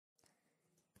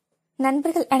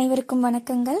நண்பர்கள் அனைவருக்கும்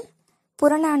வணக்கங்கள்.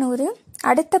 புறநானூறு.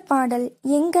 அடுத்த பாடல்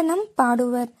எங்கனம்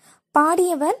பாடுவர்.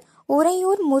 பாடியவர்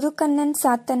உறையூர் முதுகண்ணன்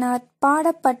சாத்தனார்.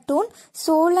 பாடப்பட்டோன்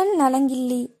சோழன்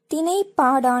நலங்கிள்ளி. திணை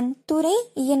பாடான்.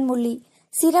 துறை இயன்மொழி.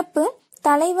 சிறப்பு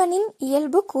தலைவனின்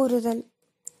இயல்பு கூறுதல்.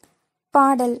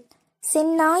 பாடல்.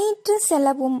 செந்நாயிற்று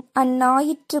செலவும்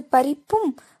அந்நாயிற்று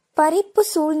பறிப்பும் பறிப்பு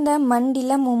சூழ்ந்த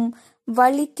மண்டிலமும்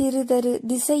வழி திருதரு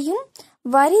திசையும்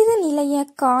வரிது நிலைய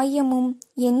காயமும்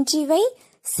என்றிவை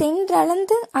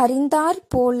சென்றளந்து அறிந்தாற்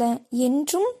போல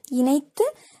என்றும்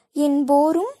இணைத்து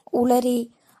என்போரும் உளரே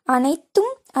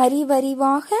அனைத்தும்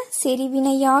அறிவறிவாக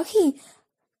செறிவினையாகி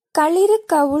களிறு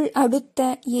கவுள்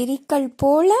அடுத்த எரிக்கல்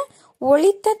போல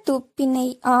ஒளித்த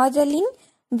துப்பினை ஆதலின்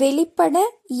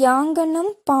வெளிப்பட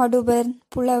யாங்கனம் பாடுவர்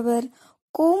புலவர்.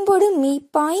 கூம்பொடு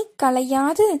மீப்பாய்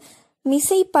களையாது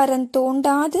மிசை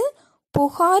பரந்தோண்டாது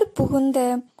புகார்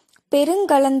புகுந்த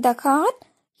பெருங்கலந்தகார்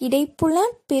இடைப்புல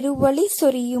பெருவழி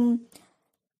சொரியும்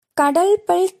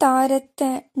கடல்பல்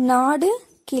தாரத்த நாடு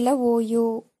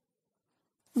கிளவோயோ.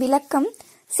 விளக்கம்.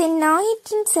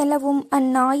 செந்நாயிற்றின் செலவும்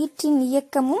அந்நாயிற்றின்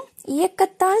இயக்கமும்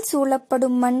இயக்கத்தால்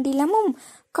சூழப்படும் மண்டிலமும்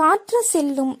காற்று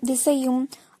செல்லும் திசையும்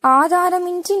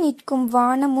ஆதாரமின்றி நிற்கும்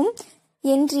வானமும்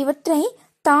என்றிவற்றை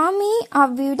தாமே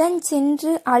அவ்விடஞ்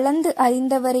சென்று அளந்து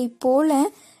அறிந்தவரைப் போல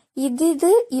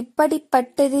இஃது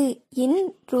இப்படிப்பட்டது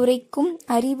என்றுரைக்கும்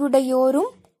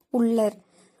அறிவுடையோரும் உள்ளர்.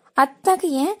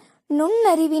 அத்தகைய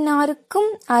நுண்ணறிவினாருக்கும்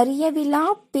அறியவிலா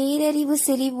பேரறிவு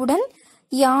செறிவுடன்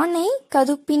யானை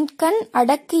கதுப்பின்கண்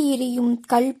அடக்கி எறியும்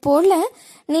கல் போல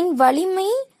நின் வலிமை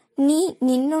நீ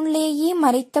நின்னுள்ளேயே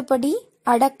மறைத்தபடி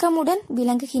அடக்கமுடன்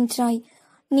விளங்குகின்றாய்.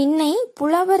 நின்னை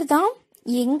புலவர்தாம்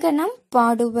எங்கனம்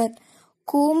பாடுவர்.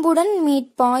 கூம்புடன்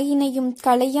மீட்பாயினையும்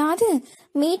களையாது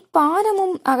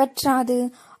மீட்பாரமும்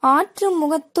அகற்றாது ஆற்று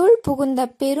முகத்துள் புகுந்த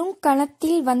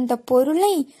பெருங்களத்தில் வந்த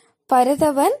பொருளை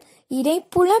பரதவர்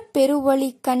இடைப்புல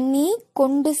பெருவழி கண்ணே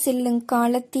கொண்டு செல்லுங்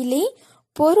காலத்திலே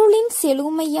பொருளின்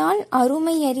செழுமையால்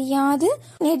அருமை அறியாது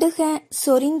நெடுக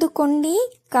சொரிந்து கொண்டே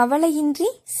கவலையின்றி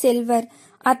செல்வர்.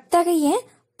 அத்தகைய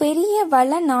பெரிய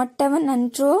வள நாட்டவன்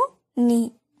அன்றோ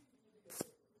நீ.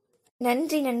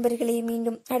 நன்றி நண்பர்களே.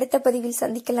 மீண்டும் அடுத்த பதிவில்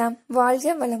சந்திக்கலாம்.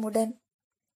 வாழ்க வளமுடன்.